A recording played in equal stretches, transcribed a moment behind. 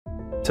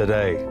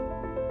Today,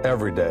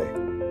 every day,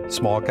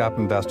 small cap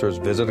investors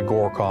visit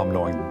Agoracom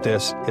knowing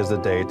this is the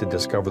day to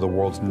discover the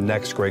world's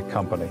next great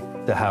company,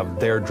 to have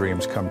their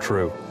dreams come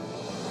true.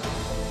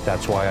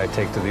 That's why I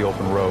take to the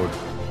open road,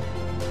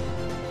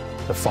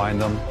 to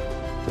find them,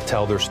 to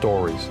tell their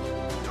stories,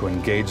 to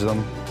engage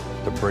them,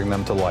 to bring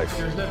them to life,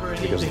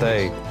 because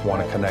they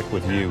want to connect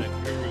with you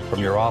from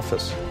your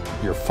office,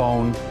 your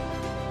phone,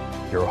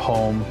 your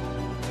home,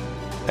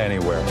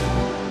 anywhere.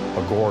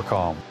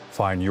 Agoracom,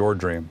 find your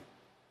dream.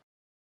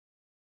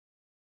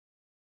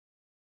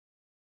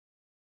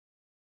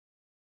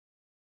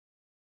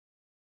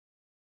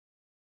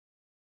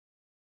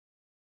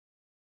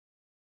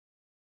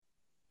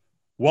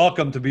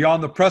 Welcome to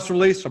Beyond the Press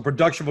Release, a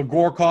production of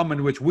Agoracom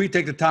in which we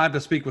take the time to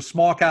speak with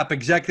small cap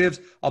executives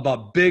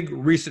about big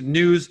recent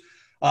news.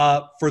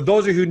 For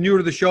those of you who are new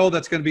to the show,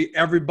 that's going to be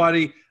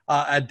everybody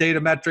at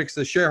Datametrics,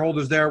 the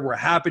shareholders there. We're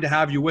happy to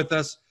have you with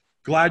us.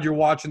 Glad you're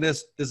watching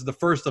this. This is the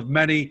first of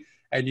many,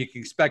 and you can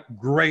expect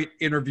great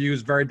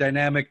interviews, very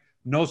dynamic.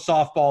 No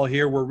softball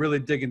here. We're really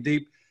digging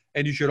deep.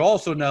 And you should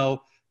also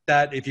know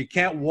that if you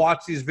can't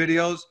watch these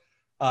videos,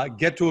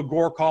 get to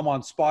Agoracom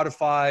on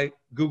Spotify,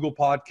 Google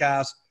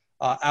Podcasts,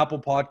 Apple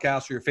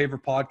Podcasts, or your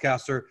favorite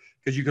podcaster,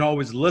 because you can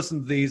always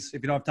listen to these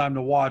if you don't have time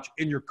to watch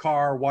in your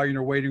car, while you're in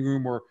your waiting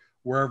room, or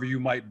wherever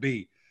you might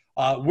be.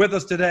 With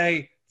us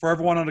today, for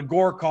everyone on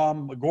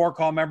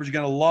Agoracom members, you're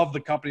going to love the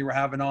company we're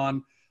having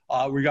on.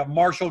 We got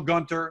Marshall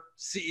Gunter,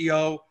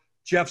 CEO,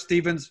 Jeff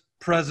Stevens,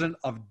 president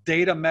of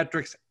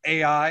Datametrics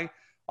AI.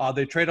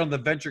 They trade on the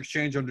venture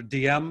exchange under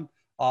DM,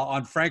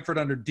 on Frankfurt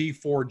under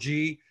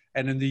D4G,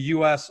 and in the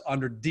US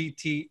under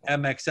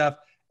DTMXF.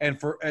 And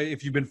for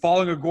if you've been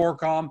following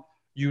Agoracom,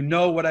 you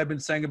know what I've been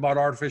saying about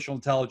artificial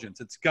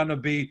intelligence. It's going to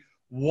be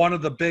one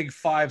of the big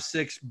 5,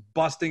 6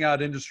 busting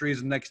out industries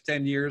in the next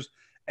 10 years.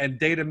 And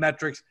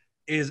Datametrics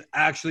is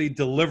actually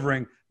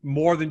delivering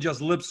more than just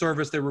lip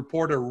service. They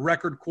reported a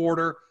record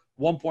quarter,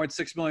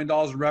 $1.6 million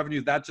in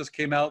revenue. That just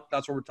came out.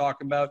 That's what we're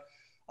talking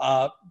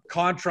about.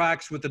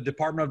 Contracts with the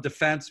Department of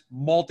Defense,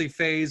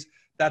 multi-phase.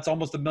 That's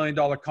almost $1 million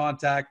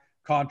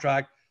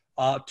contract.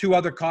 2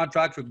 other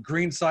contracts with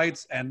Green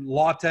Sites and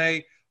Lotte,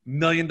 $1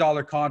 million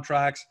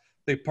contracts.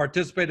 They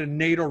participated in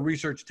NATO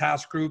Research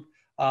Task Group,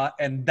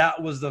 and that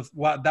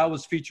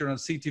was featured on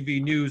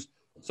CTV News.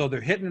 So they're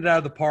hitting it out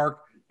of the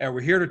park, and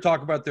we're here to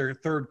talk about their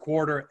third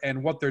quarter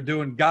and what they're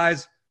doing.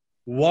 Guys,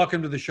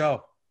 welcome to the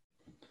show.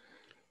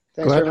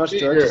 Thanks very much,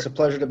 George. It's a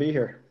pleasure to be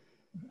here.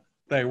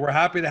 Hey, we're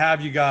happy to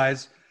have you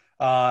guys,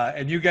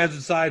 and you guys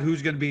decide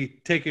who's going to be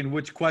taking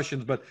which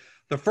questions. But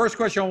the first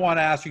question I want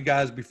to ask you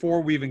guys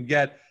before we even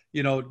get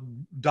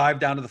dive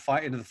down to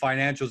into the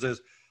financials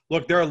is,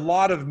 look, there are a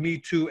lot of Me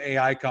Too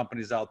AI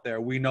companies out there.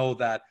 We know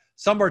that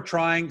some are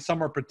trying,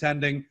 some are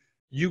pretending.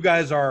 You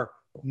guys are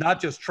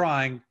not just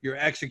trying, you're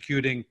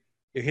executing,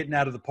 you're hitting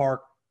out of the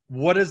park.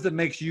 What is that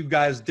makes you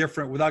guys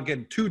different without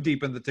getting too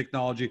deep in the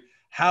technology?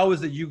 How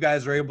is it you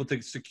guys are able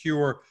to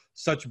secure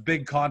such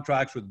big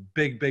contracts with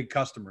big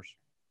customers?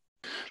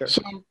 Sure.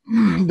 So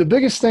the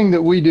biggest thing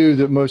that we do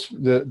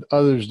that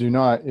others do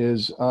not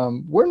is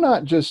we're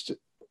not just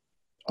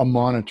a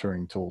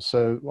monitoring tool.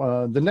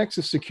 So the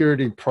Nexus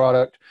Security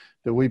product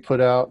that we put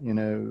out,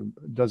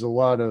 does a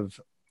lot of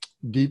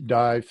deep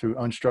dive through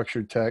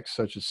unstructured text,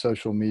 such as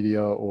social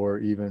media or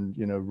even,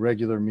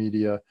 regular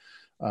media,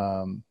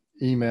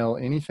 email,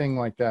 anything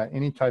like that,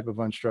 any type of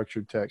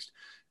unstructured text.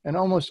 And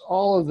almost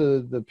all of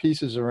the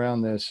pieces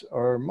around this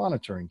are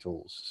monitoring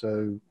tools.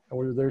 So,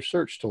 or they're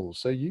search tools.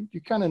 So you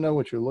kind of know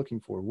what you're looking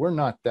for. We're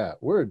not that.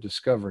 We're a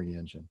discovery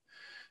engine.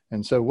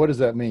 And so what does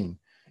that mean?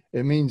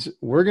 It means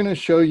we're going to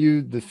show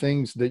you the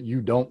things that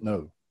you don't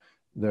know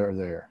they're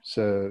there.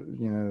 So,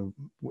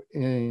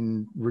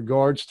 in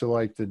regards to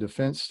like the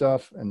defense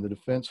stuff and the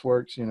defense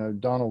works,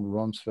 Donald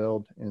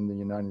Rumsfeld in the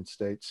United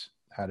States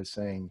had a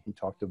saying. He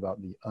talked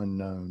about the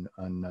unknown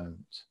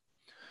unknowns.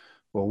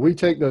 Well, we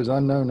take those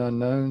unknown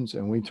unknowns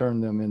and we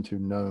turn them into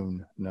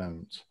known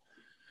knowns.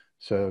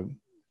 So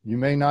you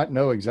may not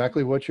know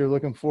exactly what you're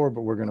looking for,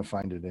 but we're going to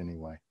find it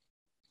anyway.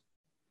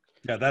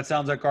 Yeah, that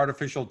sounds like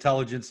artificial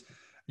intelligence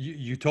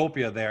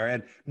utopia there.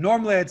 And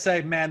normally I'd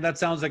say, man, that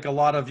sounds like a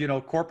lot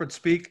of, corporate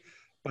speak,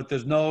 but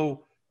there's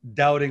no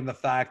doubting the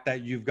fact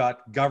that you've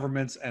got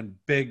governments and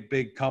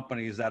big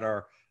companies that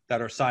are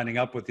signing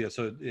up with you.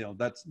 So,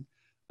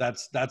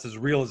 that's as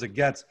real as it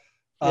gets.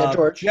 Yeah,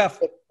 George, Jeff,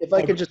 if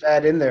I could just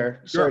add in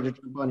there, sorry to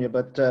jump on you,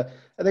 but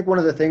I think one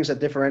of the things that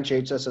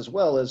differentiates us as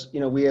well is,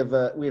 we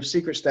have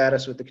secret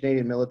status with the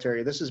Canadian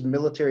military. This is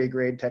military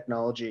grade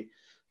technology.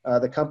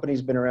 The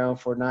company's been around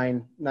for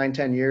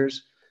 10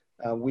 years.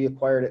 We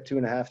acquired it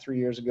 2.5, 3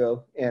 years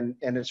ago, and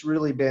it's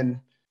really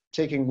been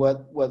taking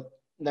what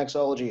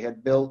Nexology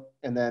had built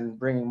and then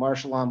bringing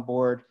Marshall on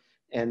board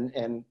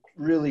and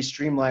really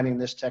streamlining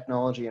this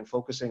technology and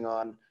focusing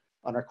on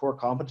our core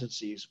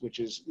competencies, which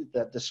is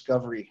that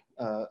discovery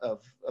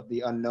of the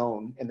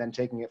unknown and then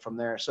taking it from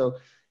there. So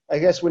I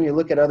guess when you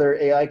look at other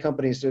AI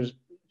companies,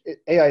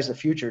 AI is the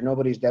future.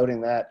 Nobody's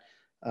doubting that.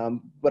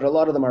 But a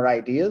lot of them are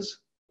ideas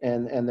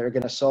and they're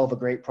going to solve a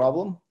great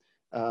problem.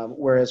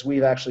 Whereas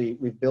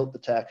we've built the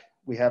tech,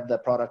 we have the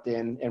product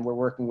in, and we're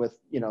working with,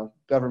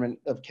 government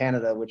of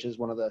Canada, which is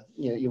one of the,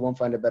 you won't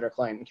find a better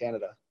client in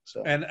Canada.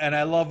 So, and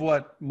I love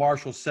what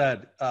Marshall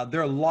said.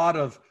 There are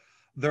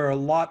a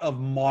lot of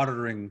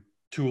monitoring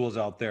tools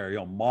out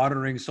there,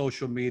 monitoring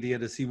social media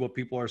to see what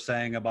people are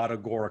saying about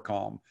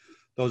Agoracom.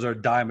 Those are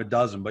a dime a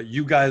dozen, but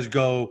you guys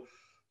go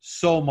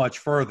so much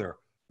further.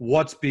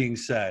 What's being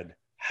said?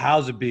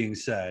 How's it being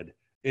said?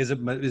 Is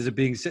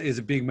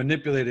it being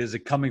manipulated? Is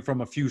it coming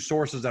from a few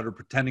sources that are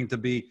pretending to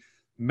be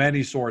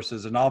many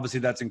sources? And obviously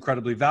that's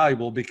incredibly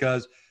valuable,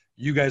 because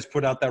you guys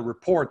put out that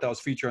report that was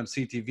featured on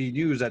CTV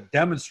News that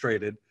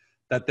demonstrated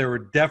that there were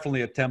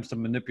definitely attempts to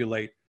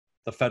manipulate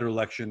the federal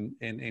election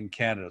in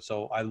Canada.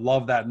 So I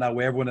love that. And that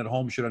way everyone at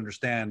home should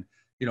understand,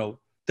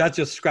 that's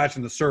just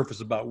scratching the surface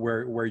about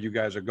where you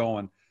guys are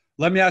going.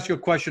 Let me ask you a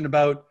question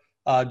about,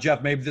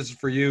 Jeff, maybe this is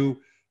for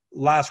you.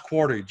 Last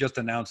quarter, you just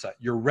announced that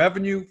your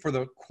revenue for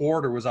the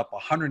quarter was up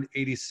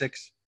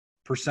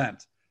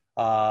 186%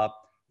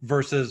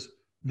 versus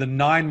the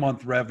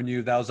 9-month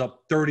revenue that was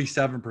up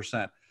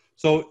 37%.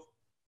 So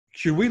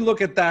should we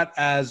look at that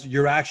as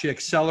you're actually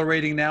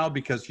accelerating now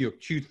because your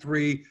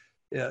Q3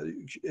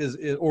 is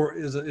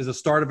a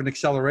start of an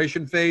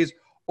acceleration phase,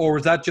 or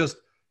is that just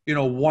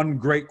one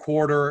great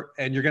quarter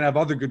and you're going to have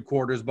other good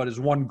quarters, but is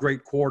one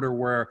great quarter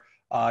where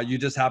you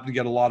just happen to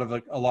get a lot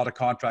of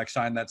contracts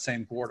signed that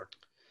same quarter?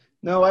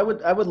 No, I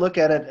would look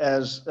at it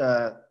as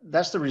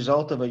that's the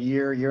result of a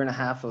year and a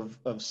half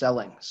of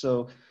selling.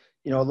 So,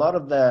 a lot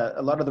of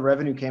the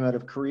revenue came out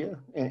of Korea,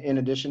 in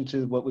addition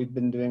to what we've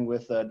been doing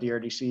with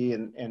DRDC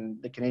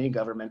and the Canadian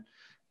government.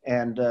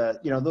 And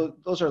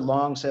those are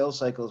long sales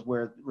cycles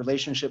where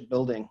relationship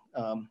building.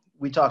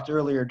 We talked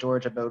earlier,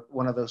 George, about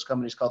one of those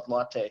companies called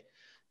Lotte,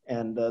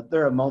 and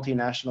they're a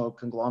multinational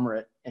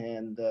conglomerate.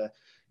 And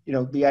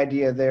the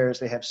idea there is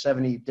they have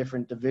 70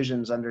 different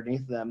divisions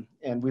underneath them.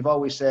 And we've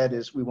always said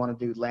is we want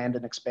to do land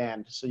and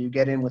expand. So you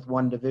get in with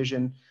one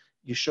division,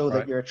 you show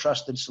that you're a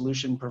trusted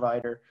solution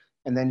provider,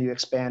 and then you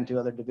expand to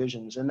other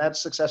divisions. And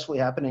that's successfully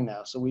happening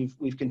now. So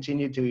we've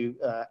continued to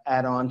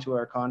add on to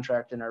our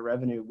contract and our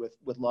revenue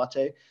with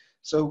Lotte.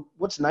 So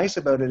what's nice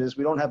about it is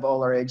we don't have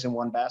all our eggs in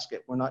one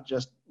basket. We're not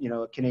just,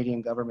 a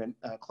Canadian government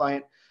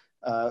client.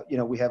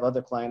 We have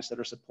other clients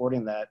that are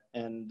supporting that.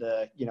 And,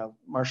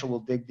 Marshall will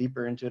dig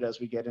deeper into it as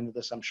we get into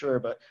this, I'm sure,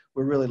 but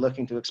we're really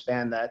looking to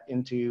expand that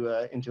into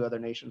other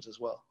nations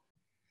as well.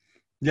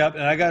 Yep.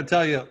 And I got to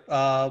tell you,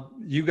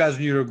 you guys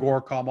are new to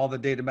Agoracom. All the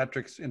data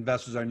metrics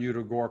investors are new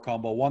to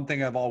Agoracom. But one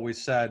thing I've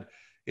always said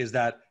is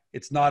that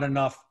it's not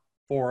enough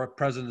for a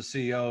president and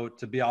CEO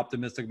to be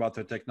optimistic about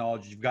their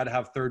technology. You've got to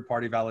have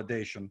third-party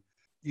validation.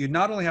 You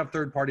not only have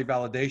third-party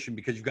validation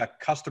because you've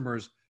got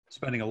customers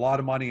spending a lot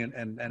of money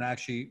and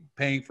actually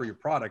paying for your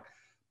product,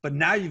 but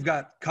now you've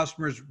got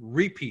customers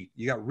repeat.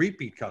 You got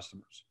repeat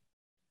customers.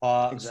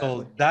 Exactly.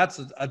 So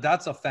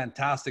that's a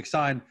fantastic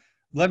sign.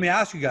 Let me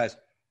ask you guys,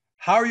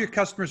 how are your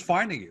customers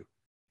finding you?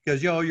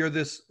 Because, you're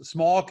this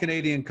small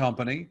Canadian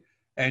company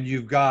and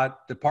you've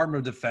got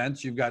Department of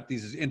Defense, you've got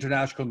these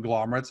international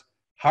conglomerates.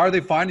 How are they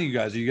finding you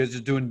guys? Are you guys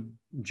just doing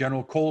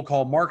general cold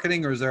call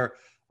marketing, or is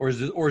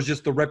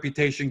just the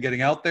reputation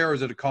getting out there, or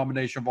is it a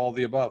combination of all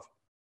the above?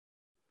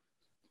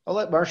 I'll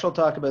let Marshall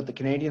talk about the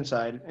Canadian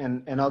side,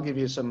 and I'll give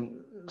you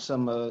some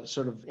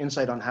sort of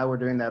insight on how we're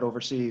doing that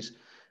overseas.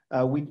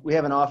 We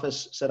have an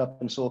office set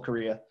up in Seoul,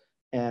 Korea,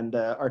 and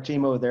our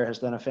team over there has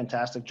done a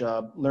fantastic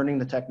job learning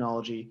the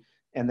technology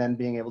and then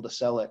being able to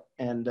sell it.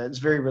 And it's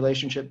very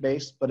relationship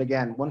based. But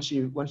again, once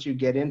you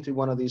get into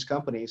one of these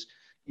companies,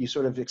 you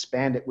sort of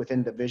expand it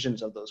within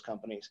divisions of those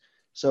companies.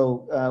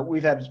 So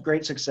we've had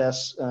great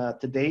success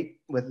to date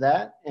with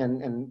that,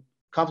 and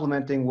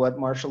complementing what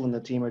Marshall and the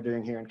team are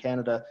doing here in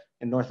Canada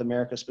and North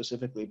America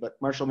specifically. But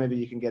Marshall, maybe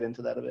you can get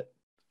into that a bit.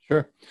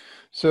 Sure.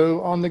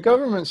 So on the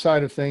government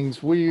side of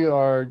things, we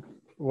are,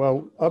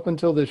 up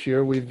until this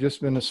year, we've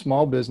just been a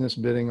small business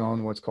bidding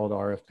on what's called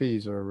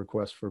RFPs, or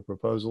requests for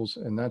proposals.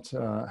 And that's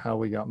how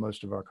we got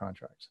most of our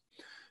contracts.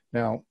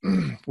 Now,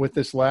 with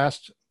this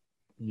last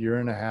year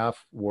and a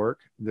half work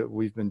that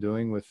we've been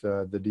doing with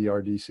the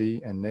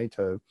DRDC and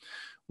NATO,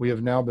 we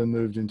have now been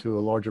moved into a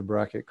larger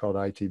bracket called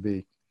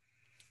ITB.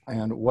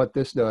 And what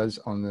this does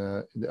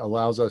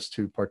allows us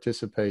to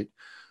participate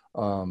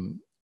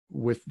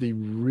with the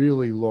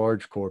really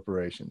large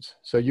corporations.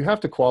 So you have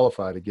to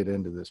qualify to get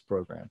into this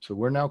program. So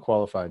we're now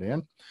qualified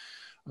in.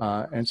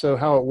 And so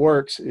how it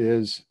works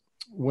is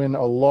when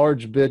a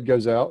large bid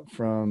goes out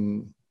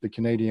from the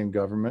Canadian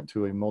government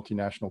to a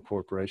multinational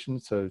corporation,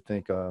 so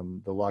think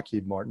the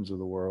Lockheed Martins of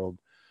the world,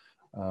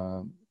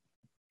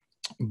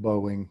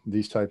 Boeing,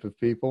 these type of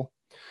people,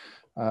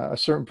 a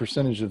certain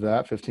percentage of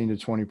that, 15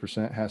 to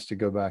 20%, has to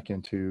go back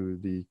into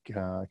the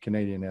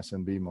Canadian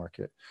SMB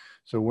market.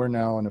 So we're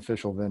now an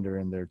official vendor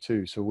in there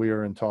too. So we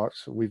are in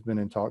talks. We've been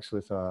in talks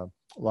with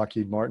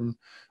Lockheed Martin,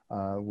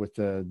 with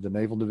the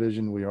Naval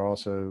Division. We are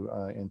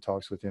also in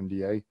talks with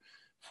MDA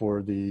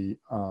for the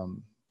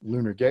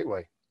Lunar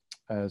Gateway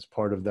as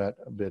part of that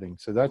bidding.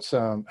 So that's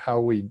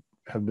how we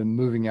have been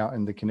moving out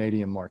in the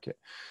Canadian market.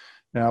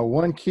 Now,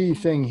 one key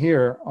thing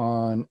here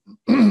on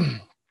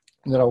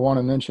that I want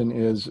to mention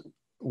is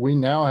we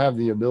now have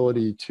the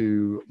ability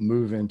to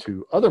move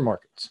into other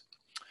markets.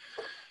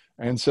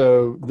 And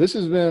so this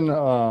has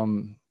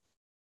been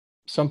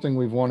something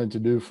we've wanted to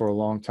do for a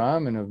long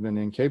time and have been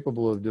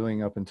incapable of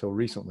doing up until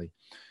recently.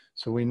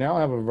 So we now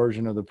have a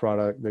version of the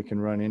product that can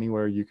run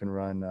anywhere you can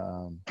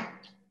run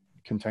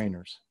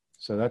containers.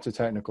 So that's a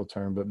technical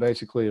term, but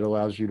basically it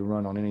allows you to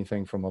run on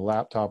anything from a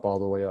laptop all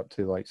the way up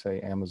to, like, say,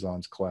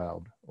 Amazon's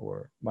cloud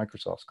or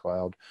Microsoft's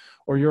cloud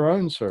or your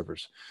own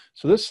servers.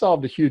 So this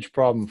solved a huge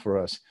problem for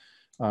us.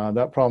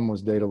 That problem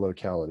was data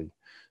locality.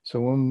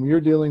 So when you're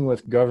dealing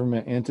with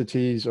government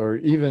entities or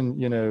even,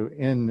 you know,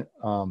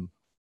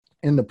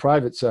 in the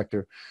private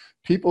sector,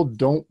 people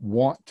don't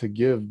want to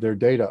give their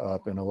data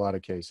up in a lot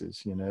of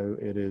cases. You know,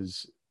 it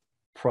is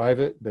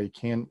private. They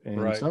can't,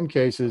 in some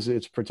cases,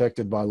 it's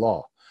protected by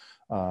law.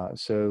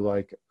 So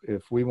like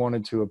if we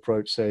wanted to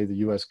approach, say, the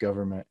US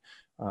government,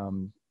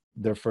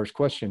 their first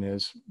question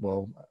is,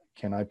 well,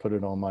 can I put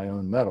it on my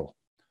own metal?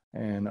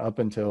 And up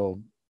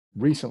until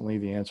recently,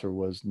 the answer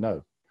was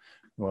no.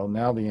 Well,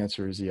 now the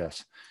answer is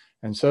yes.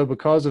 And so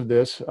because of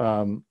this,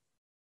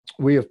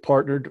 we have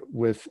partnered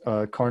with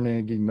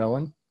Carnegie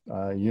Mellon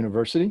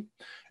University,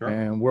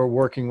 and we're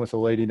working with a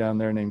lady down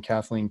there named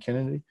Kathleen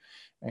Kennedy.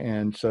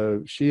 And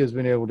so she has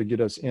been able to get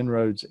us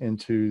inroads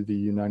into the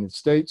United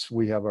States.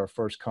 We have our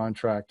first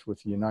contract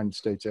with the United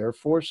States Air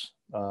Force.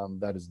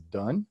 That is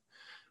done.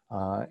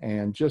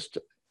 And just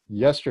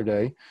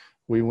yesterday,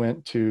 we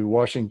went to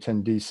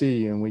Washington,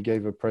 D.C., and we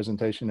gave a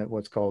presentation at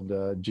what's called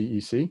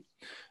GEC.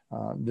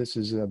 This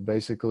is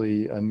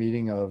basically a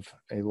meeting of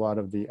a lot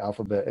of the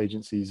alphabet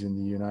agencies in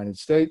the United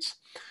States.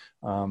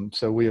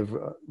 So we have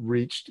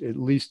reached at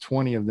least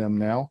 20 of them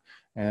now,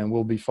 and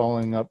we'll be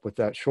following up with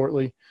that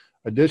shortly.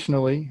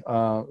 Additionally,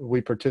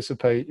 we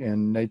participate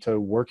in NATO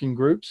working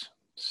groups.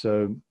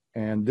 So,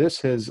 and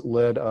this has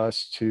led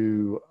us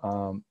to,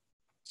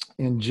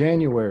 in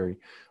January,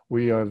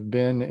 we have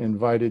been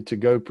invited to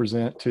go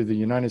present to the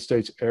United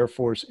States Air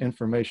Force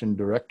Information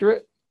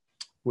Directorate,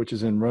 which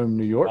is in Rome,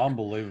 New York.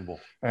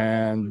 Unbelievable.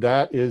 And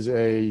that is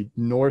a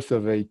north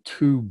of a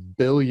 $2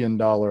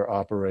 billion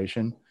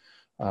operation.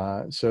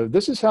 So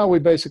this is how we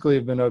basically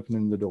have been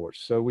opening the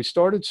doors. So we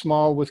started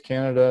small with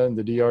Canada and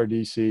the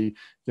DRDC,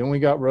 then we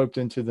got roped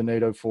into the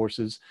NATO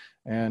forces.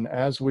 And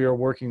as we are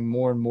working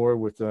more and more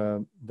with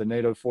the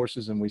NATO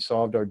forces and we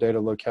solved our data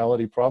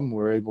locality problem,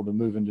 we're able to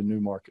move into new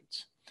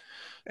markets.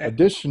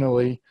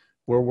 Additionally,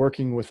 we're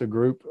working with a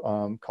group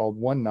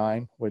called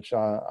 19, which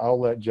I'll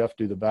let Jeff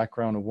do the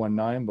background of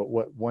 19, but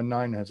what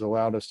 19 has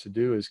allowed us to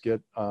do is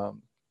get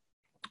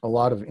a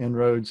lot of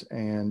inroads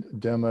and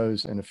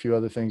demos and a few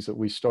other things that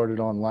we started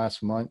on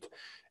last month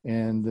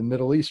in the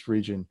Middle East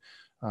region.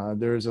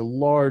 There's a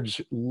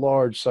large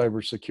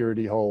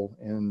cybersecurity hole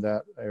in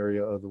that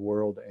area of the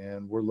world,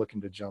 and we're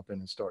looking to jump in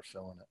and start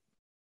filling it.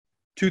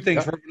 Two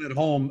things for everyone at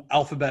home.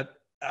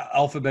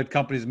 Alphabet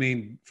companies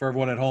mean, for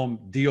everyone at home,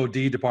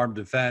 DOD, Department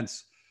of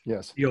Defense.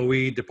 Yes.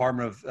 DOE,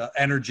 Department of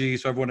Energy,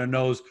 so everyone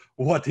knows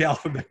what the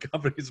alphabet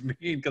companies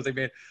mean, because they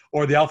may,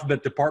 or the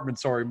alphabet department,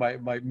 sorry,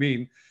 might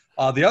mean.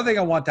 The other thing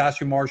I want to ask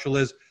you, Marshall,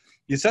 is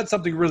you said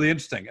something really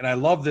interesting, and I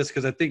love this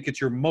because I think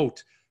it's your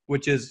moat,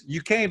 which is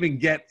you can't even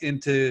get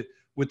into,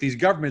 with these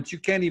governments, you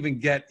can't even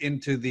get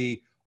into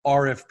the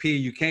RFP.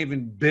 You can't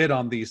even bid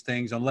on these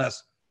things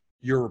unless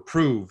you're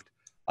approved.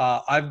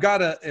 I've got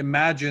to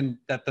imagine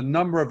that the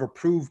number of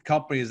approved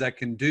companies that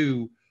can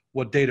do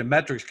what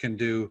Datametrics can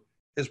do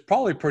is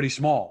probably pretty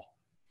small.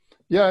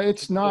 Yeah,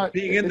 it's not. So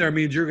being in there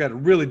means you've got a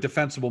really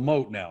defensible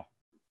moat now.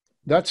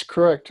 That's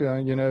correct.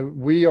 You know,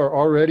 we are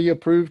already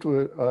approved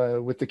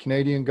with the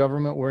Canadian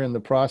government. We're in the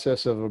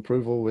process of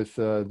approval with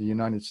the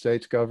United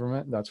States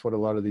government. That's what a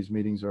lot of these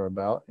meetings are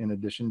about, in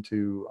addition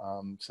to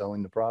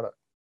selling the product.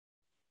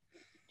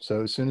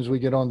 So as soon as we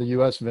get on the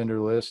US vendor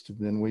list,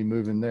 then we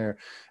move in there.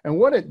 And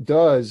what it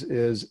does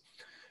is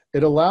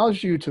it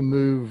allows you to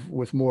move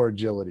with more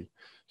agility.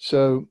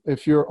 So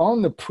if you're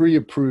on the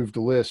pre-approved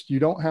list, you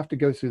don't have to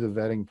go through the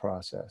vetting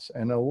process.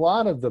 And a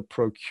lot of the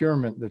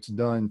procurement that's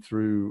done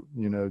through,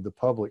 you know, the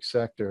public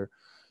sector,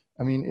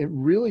 I mean, it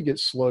really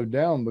gets slowed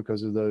down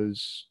because of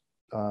those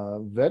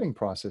vetting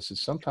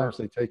processes. Sometimes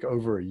they take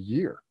over a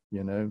year.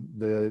 You know,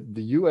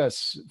 the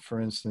US, for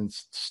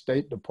instance,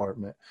 State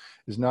Department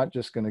is not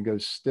just going to go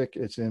stick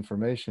its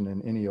information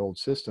in any old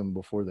system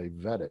before they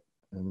vet it.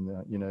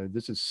 And, you know,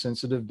 this is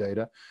sensitive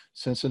data,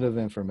 sensitive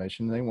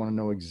information. They want to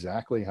know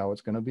exactly how it's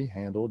going to be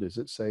handled. Is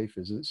it safe?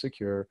 Is it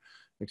secure,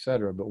 et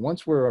cetera? But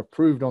once we're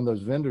approved on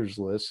those vendors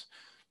lists,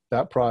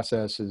 that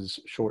process is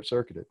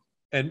short-circuited.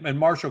 And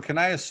Marshall, can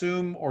I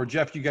assume, or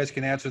Jeff, you guys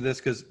can answer this,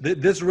 because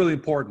this is really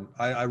important.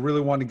 I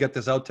really want to get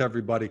this out to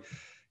everybody.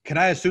 Can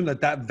I assume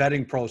that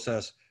vetting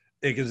process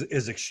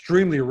is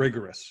extremely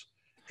rigorous,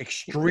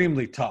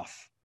 extremely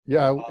tough?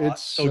 Yeah,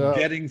 it's so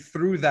getting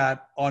through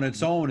that on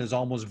its own is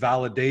almost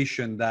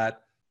validation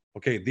that,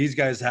 okay, these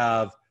guys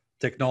have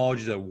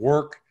technology that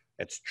work,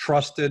 it's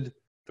trusted,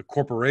 the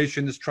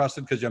corporation is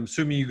trusted, because I'm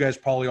assuming you guys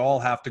probably all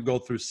have to go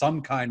through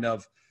some kind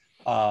of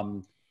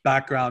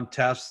background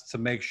tests to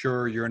make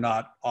sure you're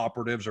not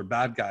operatives or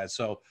bad guys.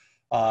 So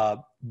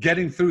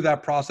getting through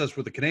that process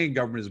with the Canadian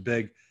government is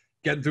big.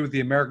 Getting through with the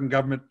American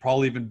government,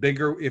 probably even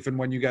bigger if and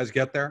when you guys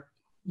get there.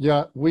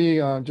 Yeah, we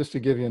just to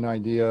give you an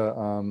idea,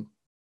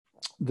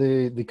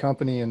 the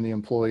company and the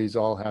employees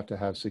all have to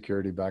have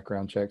security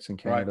background checks in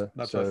Canada. Right.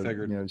 That's so, what I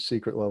figured. You know,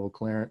 secret level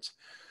clearance,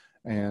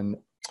 and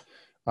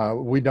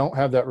we don't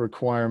have that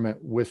requirement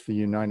with the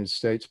United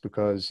States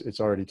because it's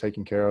already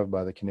taken care of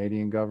by the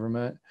Canadian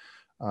government.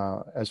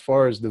 As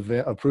far as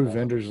the approved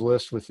vendors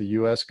list with the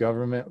U.S.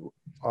 government,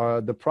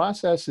 the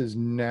process is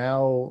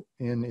now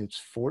in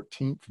its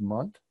 14th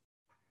month.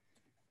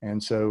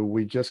 And so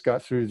we just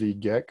got through the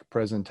GEC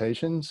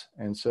presentations.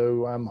 And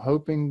so I'm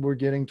hoping we're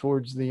getting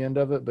towards the end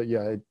of it. But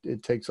yeah,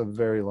 it takes a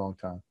very long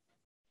time.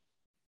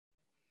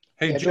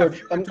 Hey, Yeah, Jeff,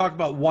 George, you talked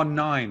about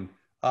 1-9.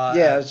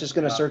 Yeah, I was just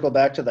going to circle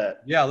back to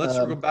that. Yeah, let's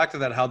circle back to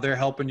that, how they're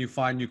helping you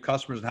find new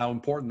customers and how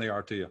important they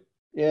are to you.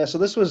 Yeah, so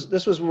this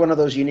was one of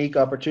those unique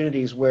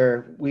opportunities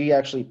where we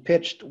actually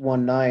pitched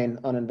 1-9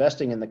 on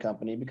investing in the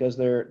company because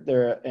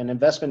they're an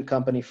investment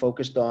company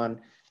focused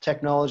on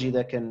technology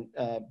that can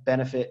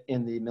benefit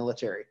in the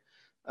military.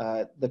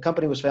 The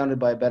company was founded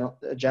by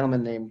a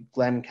gentleman named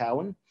Glenn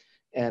Cowan,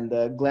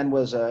 and Glenn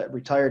was a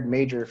retired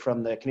major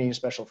from the Canadian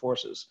Special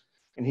Forces,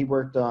 and he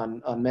worked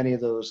on many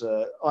of those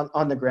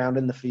on the ground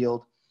in the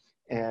field.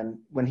 And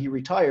when he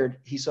retired,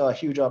 he saw a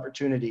huge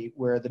opportunity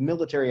where the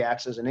military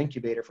acts as an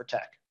incubator for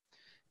tech.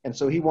 And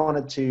so he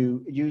wanted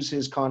to use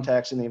his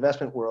contacts in the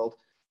investment world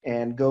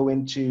and go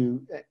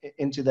into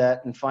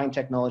that and find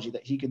technology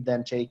that he could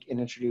then take and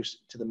introduce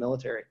to the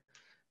military.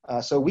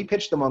 So we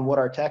pitched him on what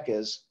our tech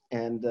is,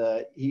 and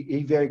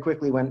he very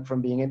quickly went from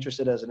being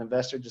interested as an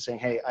investor to saying,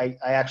 "Hey, I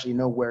actually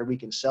know where we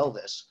can sell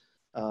this.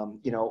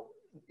 You know,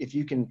 if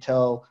you can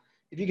tell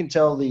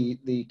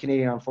the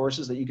Canadian Armed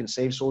Forces that you can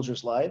save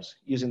soldiers' lives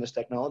using this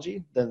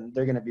technology, then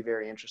they're going to be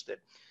very interested."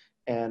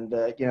 And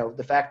you know,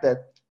 the fact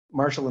that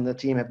Marshall and the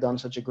team have done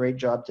such a great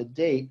job to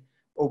date,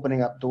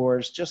 opening up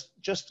doors,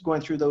 just going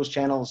through those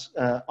channels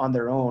on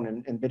their own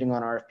and bidding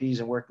on RFPs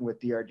and working with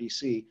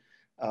DRDC.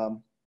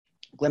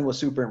 Glenn was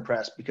super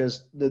impressed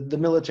because the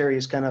military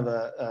is kind of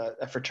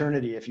a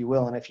fraternity, if you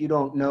will. And if you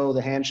don't know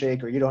the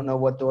handshake or you don't know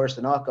what doors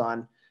to knock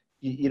on,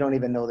 you don't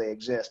even know they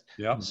exist.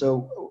 Yeah.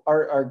 So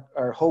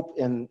our hope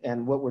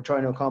and what we're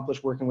trying to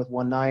accomplish working with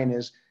 1-9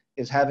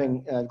 is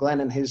having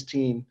Glenn and his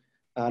team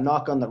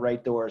knock on the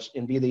right doors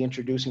and be the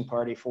introducing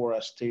party for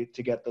us to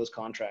get those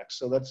contracts.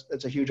 So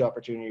that's a huge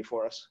opportunity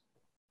for us.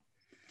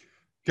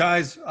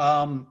 Guys,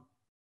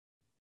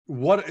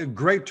 what a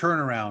great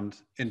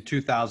turnaround in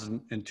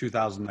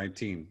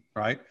 2019,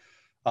 right?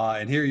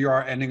 And here you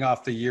are ending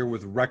off the year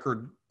with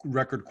record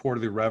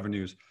quarterly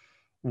revenues.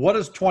 What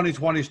does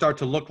 2020 start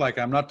to look like?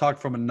 I'm not talking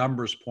from a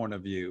numbers point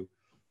of view,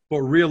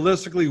 but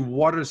realistically,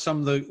 what are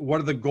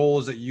the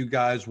goals that you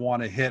guys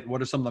want to hit?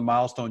 What are some of the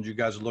milestones you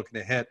guys are looking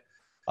to hit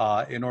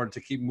in order to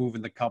keep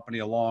moving the company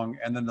along?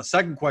 And then the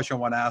second question I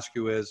want to ask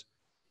you is,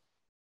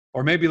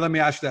 or maybe let me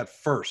ask you that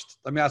first.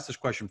 Let me ask this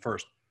question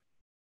first.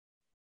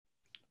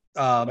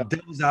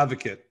 Devil's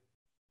advocate.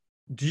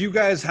 Do you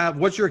guys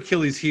what's your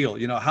Achilles heel?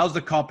 You know, how's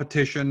the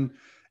competition?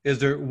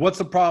 What's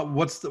the problem?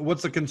 What's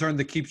the concern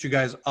that keeps you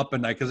guys up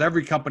at night? Because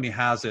every company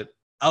has it.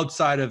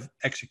 Outside of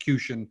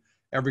execution,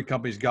 every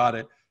company's got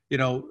it. You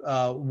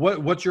know,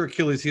 what's your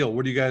Achilles heel?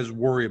 What do you guys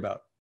worry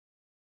about?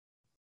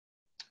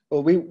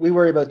 Well, we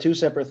worry about two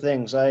separate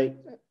things. I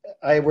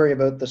worry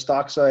about the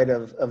stock side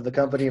of the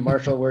company.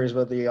 Marshall worries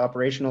about the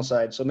operational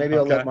side. So maybe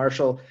I'll let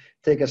Marshall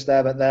take a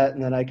stab at that,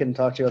 and then I can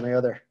talk to you on the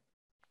other.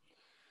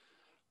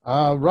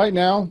 Right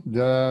now,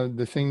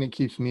 the thing that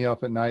keeps me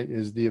up at night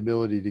is the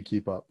ability to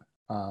keep up.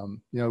 You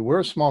know, we're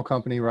a small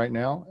company right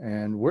now,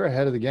 and we're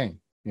ahead of the game.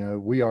 You know,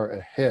 we are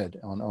ahead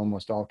on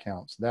almost all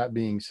counts. That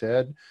being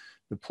said,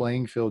 the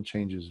playing field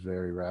changes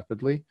very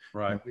rapidly.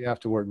 Right. And we have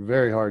to work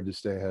very hard to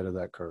stay ahead of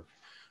that curve.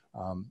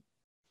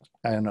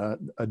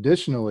 And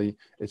additionally,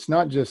 it's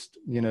not just,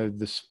 you know,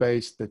 the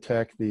space, the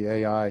tech, the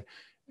AI.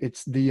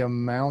 It's the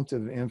amount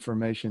of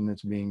information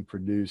that's being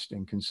produced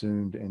and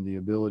consumed and the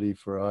ability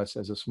for us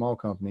as a small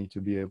company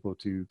to be able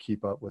to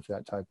keep up with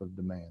that type of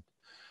demand.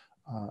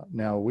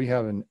 Now, we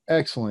have an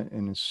excellent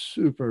and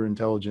super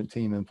intelligent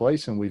team in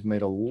place, and we've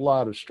made a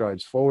lot of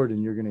strides forward,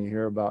 and you're going to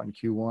hear about in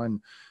Q1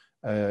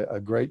 a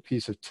great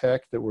piece of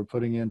tech that we're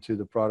putting into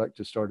the product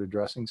to start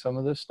addressing some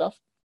of this stuff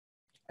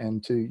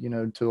and to, you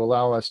know, to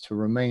allow us to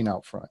remain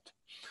out front.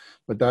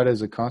 But that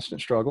is a constant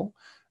struggle,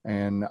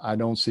 and I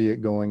don't see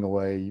it going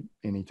away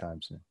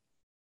anytime soon.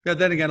 Yeah,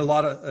 then again,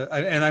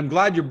 and I'm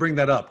glad you bring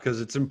that up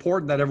because it's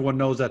important that everyone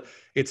knows that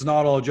it's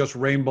not all just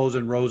rainbows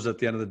and roses at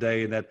the end of the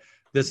day, and that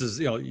this is,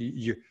 you know,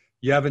 you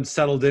haven't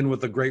settled in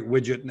with a great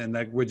widget and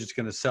that widget's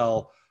going to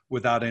sell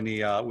without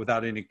any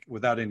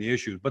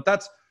issues. But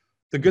that's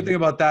the good thing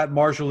about that,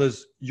 Marshall,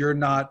 is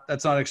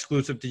that's not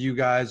exclusive to you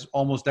guys.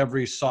 Almost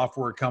every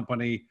software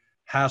company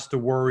has to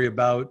worry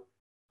about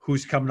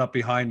who's coming up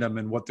behind them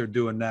and what they're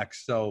doing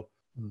next. So,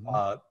 you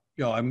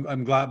know,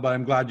 I'm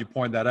glad you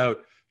pointed that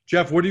out.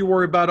 Jeff, what do you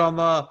worry about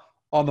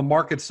on the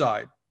market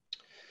side?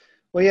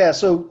 Well, yeah.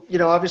 So,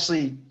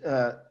 obviously,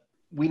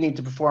 we need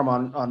to perform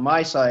on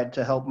my side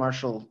to help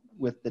Marshall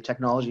with the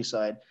technology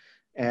side.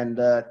 And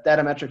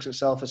Datametrics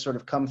itself has sort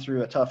of come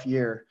through a tough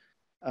year.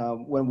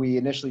 When we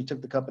initially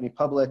took the company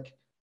public,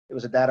 it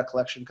was a data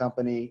collection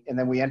company, and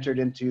then we entered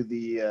into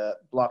the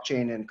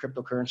blockchain and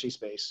cryptocurrency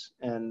space,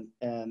 and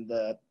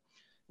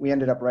we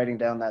ended up writing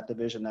down that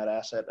division, that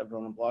asset of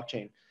Ronin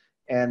Blockchain,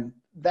 and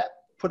that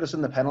put us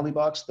in the penalty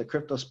box. The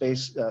crypto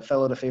space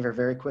fell out of favor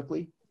very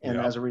quickly, and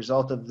as a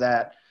result of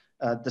that,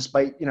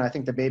 despite, I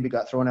think the baby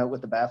got thrown out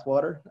with the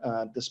bathwater,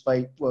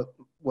 despite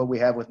what we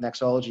have with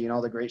Nexology and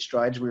all the great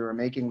strides we were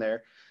making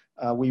there,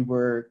 we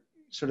were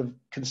sort of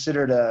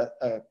considered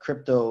a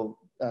crypto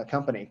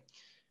company.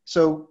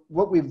 So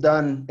what we've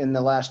done in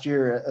the last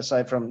year,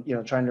 aside from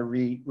trying to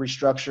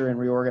restructure and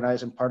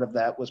reorganize, and part of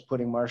that was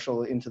putting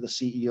Marshall into the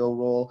CEO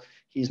role.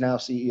 He's now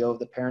CEO of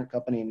the parent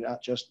company,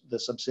 not just the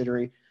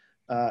subsidiary.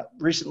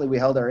 Recently, we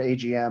held our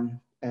AGM,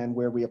 and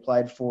where we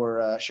applied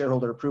for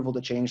shareholder approval to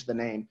change the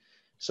name.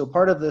 So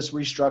part of this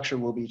restructure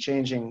will be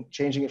changing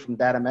it from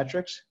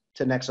Datametrics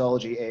to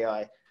Nexology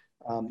AI.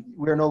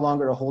 We are no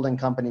longer a holding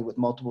company with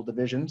multiple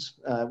divisions.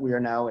 We are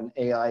now an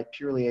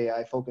purely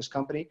AI focused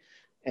company.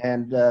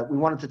 And we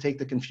wanted to take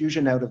the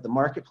confusion out of the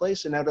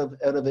marketplace and out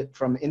of it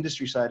from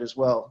industry side as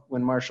well.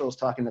 When Marshall is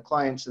talking to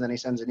clients and then he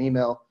sends an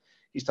email,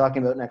 he's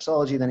talking about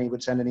Nexology, then he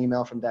would send an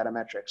email from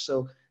Datametrics.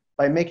 So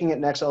by making it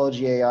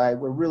Nexology AI,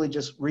 we're really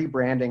just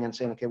rebranding and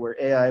saying, okay, we're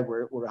AI,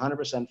 we're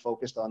 100%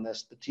 focused on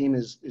this. The team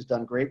has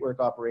done great work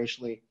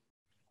operationally.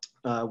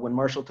 When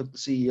Marshall took the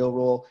CEO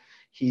role,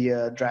 he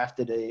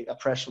drafted a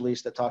press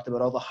release that talked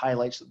about all the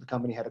highlights that the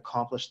company had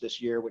accomplished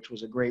this year, which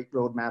was a great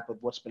roadmap of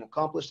what's been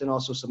accomplished and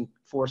also some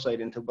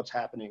foresight into what's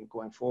happening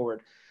going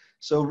forward.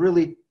 So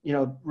really,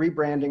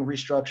 rebranding,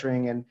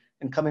 restructuring,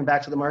 and coming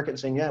back to the market and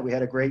saying, yeah, we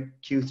had a great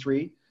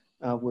Q3.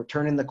 We're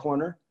turning the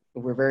corner.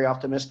 We're very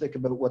optimistic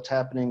about what's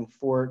happening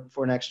for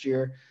next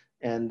year.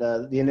 And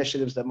the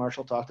initiatives that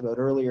Marshall talked about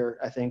earlier,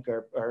 I think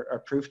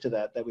are proof to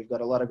that we've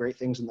got a lot of great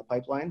things in the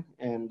pipeline,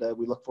 and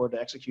we look forward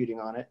to executing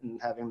on it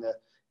and having the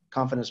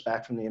confidence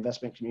back from the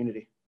investment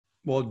community.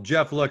 Well,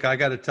 Jeff, look, I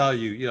got to tell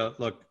you,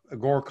 look,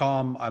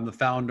 Agoracom, I'm the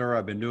founder.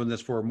 I've been doing this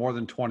for more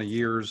than 20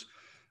 years.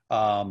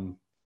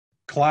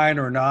 Client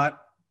or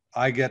not,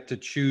 I get to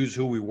choose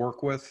who we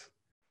work with.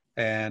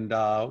 And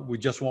we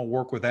just won't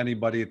work with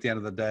anybody at the end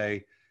of the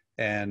day.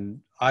 And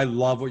I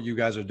love what you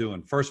guys are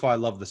doing. First of all, I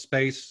love the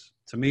space.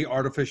 To me,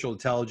 artificial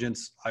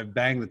intelligence, I've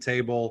banged the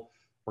table.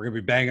 We're going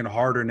to be banging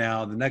harder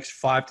now. In the next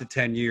 5 to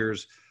 10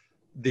 years,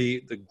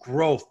 the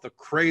growth, the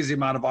crazy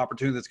amount of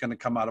opportunity that's going to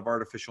come out of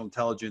artificial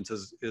intelligence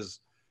is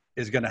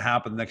going to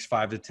happen the next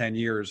 5 to 10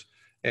 years.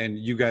 And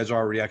you guys are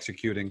already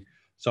executing.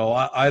 So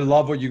I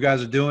love what you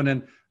guys are doing.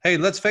 And hey,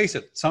 let's face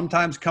it.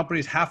 Sometimes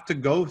companies have to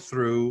go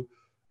through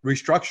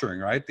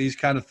restructuring, right? These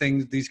kind of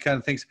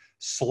things.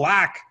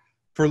 Slack,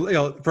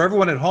 for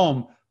everyone at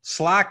home,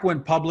 Slack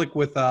went public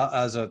with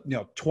as a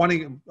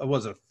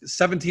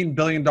 $17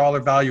 billion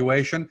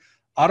valuation.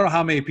 I don't know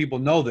how many people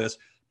know this,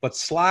 but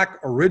Slack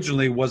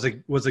originally was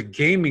a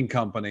gaming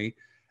company,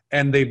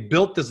 and they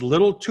built this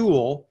little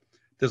tool,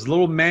 this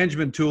little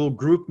management tool,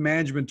 group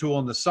management tool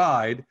on the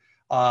side,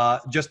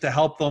 just to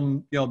help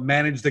them,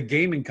 manage the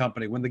gaming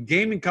company. When the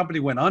gaming company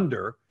went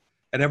under,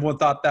 and everyone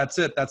thought that's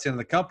it, that's the end of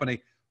the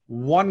company,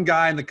 one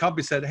guy in the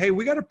company said, "Hey,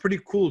 we got a pretty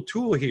cool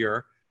tool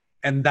here,"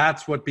 and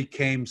that's what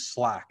became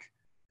Slack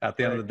at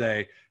the end of the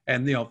day.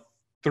 And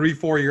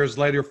 4 years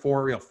later,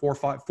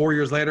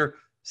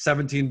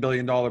 $17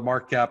 billion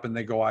market cap, and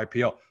they go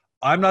IPO.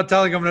 I'm not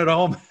telling anyone at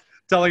home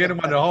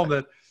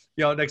that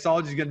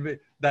Nexology is going to be,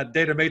 that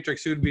Datametrics,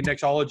 soon to be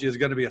Nexology, is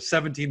going to be a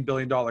 $17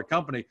 billion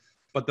company.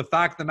 But the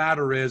fact of the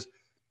matter is,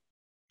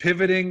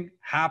 pivoting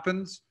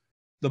happens.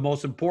 The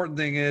most important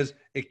thing is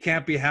it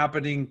can't be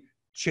happening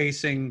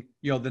chasing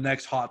the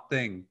next hot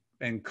thing.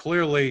 And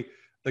clearly,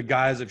 the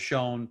guys have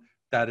shown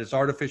that it's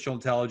artificial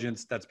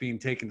intelligence that's being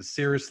taken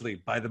seriously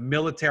by the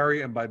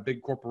military and by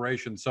big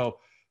corporations. So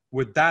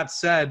with that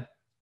said,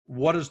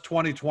 what does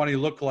 2020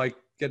 look like?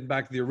 Getting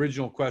back to the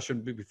original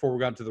question before we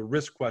got into the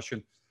risk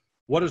question,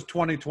 what does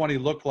 2020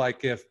 look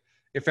like if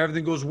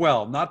everything goes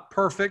well? Not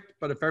perfect,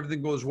 but if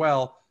everything goes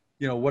well,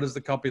 what does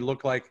the company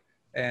look like?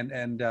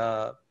 And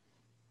I'll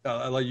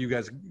let you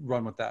guys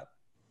run with that.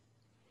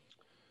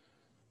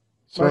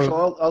 So,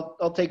 Marshall,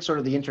 I'll take sort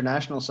of the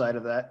international side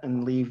of that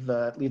and leave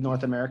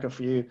North America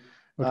for you.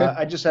 Okay.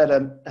 I just had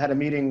a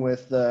meeting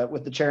with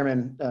the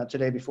chairman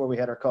today before we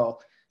had our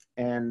call,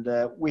 and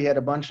we had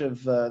a bunch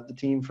of the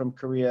team from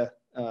Korea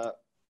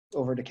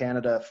over to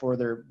Canada for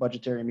their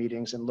budgetary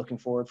meetings and looking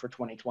forward for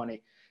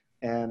 2020.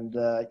 And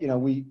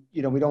we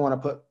don't want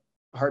to put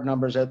hard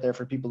numbers out there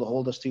for people to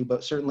hold us to,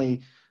 but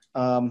certainly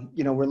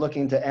we're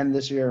looking to end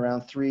this year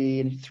around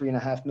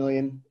 3.5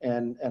 million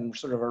and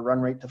sort of a run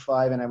rate to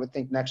 5. And I would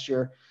think next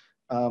year,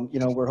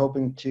 we're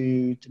hoping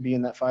to be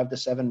in that 5 to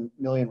 7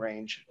 million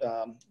range,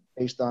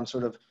 based on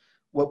sort of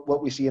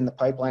what we see in the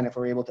pipeline, if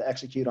we're able to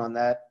execute on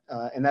that.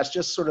 And that's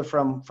just sort of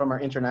from our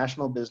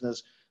international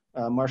business.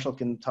 Marshall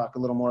can talk a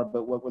little more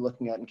about what we're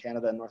looking at in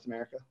Canada and North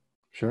America.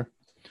 Sure.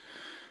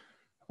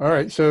 All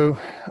right, so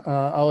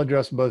I'll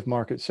address both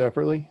markets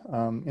separately.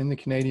 In the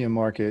Canadian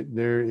market,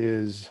 there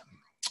is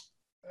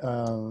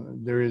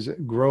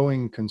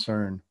growing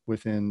concern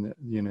within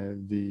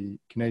the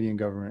Canadian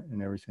government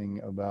and everything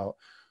about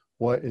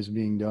what is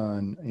being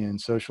done in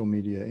social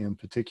media in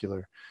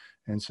particular.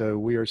 And so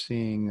we are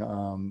seeing,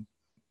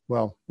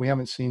 well, we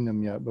haven't seen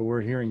them yet, but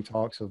we're hearing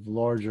talks of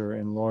larger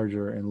and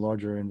larger and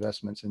larger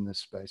investments in this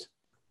space.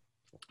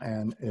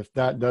 And if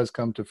that does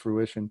come to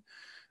fruition,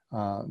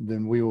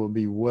 then we will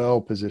be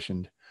well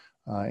positioned,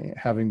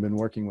 having been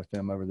working with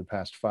them over the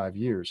past 5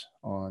 years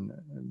on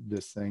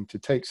this thing, to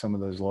take some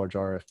of those large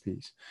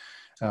RFPs.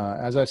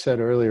 As I said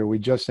earlier, we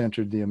just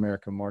entered the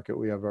American market.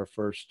 We have our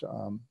first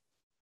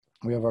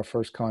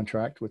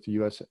contract with the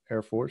U.S.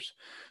 Air Force.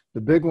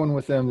 The big one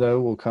with them, though,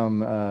 will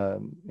come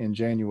in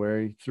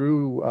January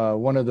through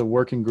one of the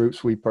working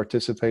groups we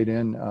participate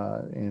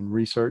in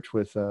research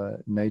with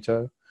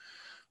NATO.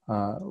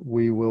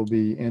 We will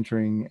be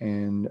entering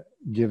and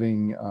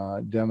giving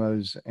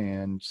demos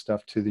and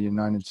stuff to the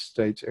United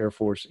States Air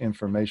Force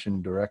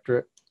Information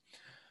Directorate.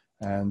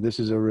 And this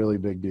is a really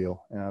big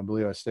deal. And I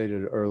believe I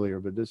stated it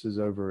earlier, but this is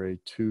over a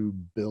 $2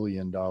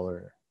 billion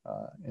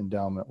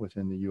endowment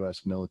within the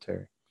U.S.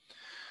 military.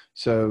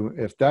 So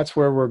if that's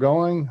where we're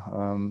going,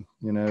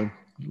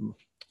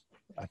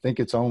 I think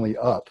it's only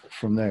up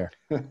from there.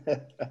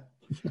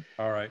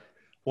 All right.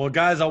 Well,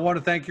 guys, I want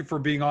to thank you for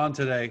being on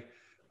today.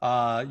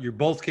 You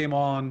both came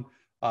on.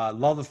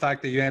 Love the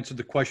fact that you answered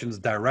the questions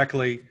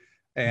directly,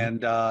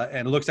 and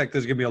it looks like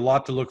there's going to be a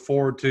lot to look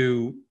forward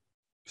to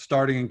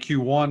starting in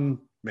Q1,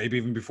 maybe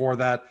even before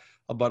that,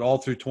 but all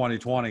through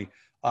 2020.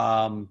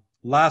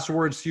 Last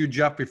words to you,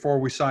 Jeff, before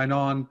we sign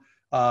on.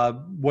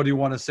 What do you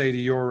want to say to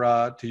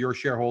your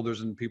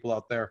shareholders and people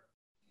out there?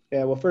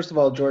 Yeah, well, first of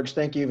all, George,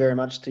 thank you very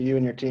much to you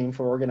and your team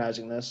for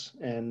organizing this,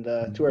 and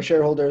to our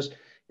shareholders.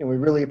 And we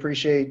really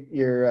appreciate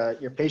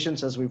your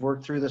patience as we've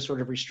worked through this sort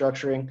of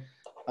restructuring.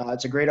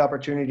 It's a great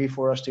opportunity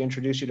for us to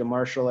introduce you to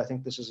Marshall. I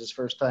think this is his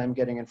first time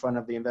getting in front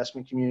of the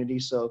investment community,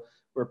 so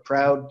we're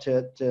proud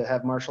to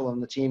have Marshall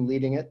and the team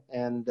leading it,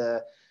 and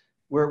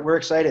we're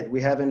excited.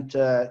 We haven't,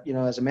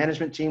 as a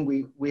management team,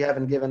 we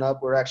haven't given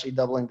up. We're actually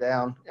doubling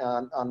down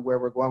on where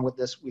we're going with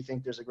this. We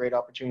think there's a great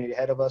opportunity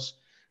ahead of us.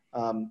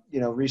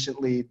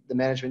 Recently the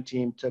management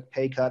team took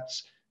pay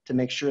cuts to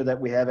make sure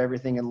that we have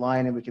everything in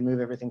line and we can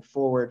move everything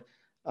forward.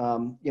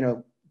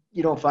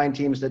 You don't find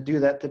teams that do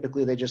that.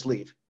 Typically they just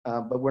leave,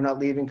 but we're not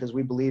leaving because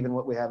we believe in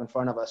what we have in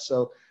front of us.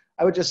 So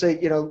I would just say,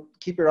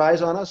 keep your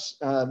eyes on us.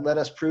 Let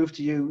us prove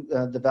to you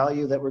the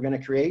value that we're going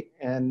to create.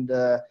 And,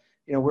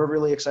 we're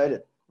really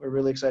excited. We're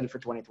really excited for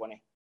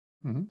 2020.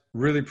 Mm-hmm.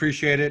 Really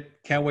appreciate it.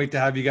 Can't wait to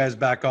have you guys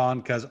back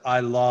on because I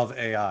love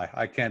AI.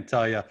 I can't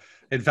tell you.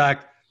 In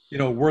fact,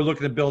 we're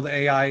looking to build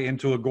AI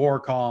into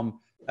Agoracom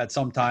at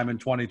some time in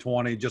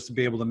 2020 just to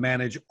be able to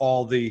manage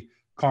all the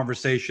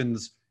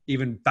conversations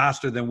even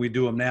faster than we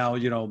do them now,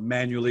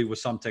 manually with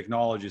some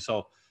technology.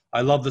 So I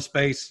love the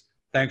space.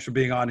 Thanks for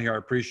being on here. I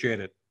appreciate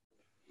it.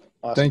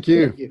 Awesome. Thank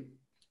you. Thank you.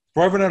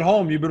 For everyone at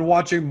home, you've been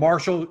watching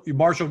Marshall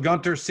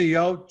Gunter,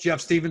 CEO,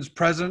 Jeff Stevens,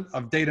 President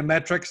of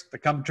Datametrics. The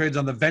company trades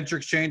on the Venture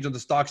Exchange on the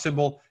stock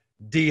symbol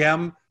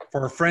DM.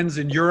 For our friends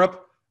in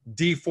Europe,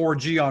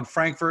 D4G on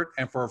Frankfurt.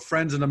 And for our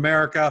friends in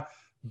America,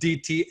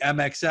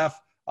 DTMXF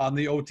on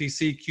the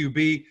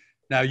OTCQB.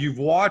 Now you've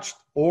watched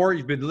or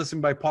you've been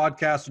listening by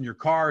podcast in your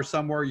car or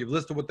somewhere. You've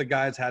listened to what the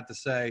guys had to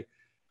say.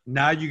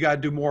 Now you got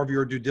to do more of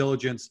your due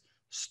diligence.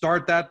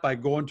 Start that by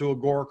going to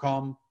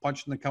Agoracom,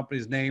 punching the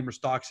company's name or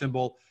stock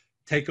symbol.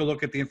 Take a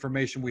look at the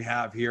information we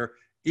have here.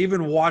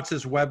 Even watch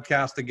this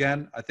webcast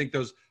again. I think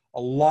there's a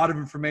lot of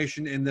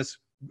information in this,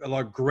 a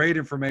lot of great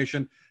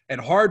information, and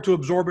hard to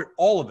absorb it,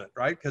 all of it,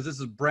 right? Because this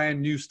is brand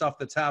new stuff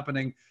that's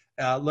happening.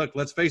 Look,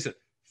 let's face it.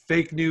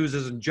 Fake news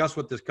isn't just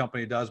what this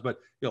company does, but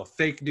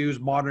fake news,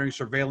 monitoring,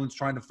 surveillance,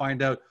 trying to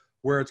find out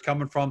where it's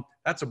coming from.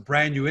 That's a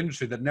brand new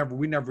industry that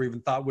we never even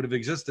thought would have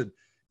existed,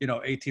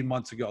 18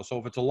 months ago. So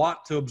if it's a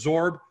lot to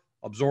absorb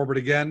it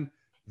again.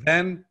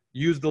 Then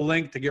use the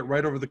link to get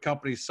right over the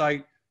company's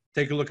site.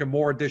 Take a look at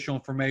more additional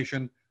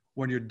information.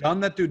 When you're done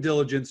that due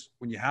diligence,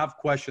 when you have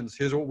questions,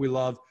 here's what we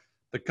love.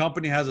 The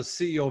company has a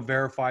CEO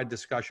verified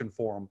discussion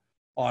forum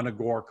on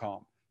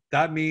Agoracom.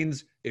 That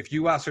means if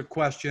you ask a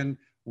question,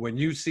 when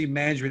you see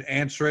management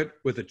answer it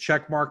with a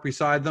check mark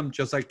beside them,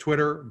 just like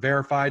Twitter,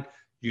 verified,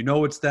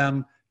 it's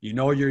them.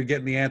 You're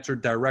getting the answer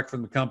direct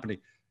from the company.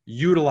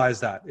 Utilize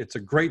that. It's a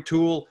great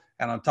tool.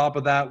 And on top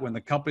of that, when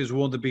the company is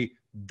willing to be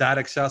that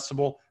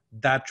accessible,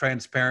 that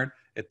transparent,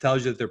 it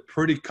tells you that they're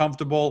pretty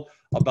comfortable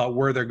about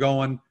where they're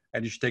going,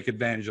 and you should take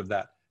advantage of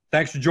that.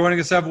 Thanks for joining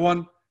us,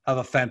 everyone. Have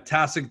a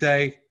fantastic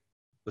day.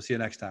 We'll see you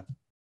next time.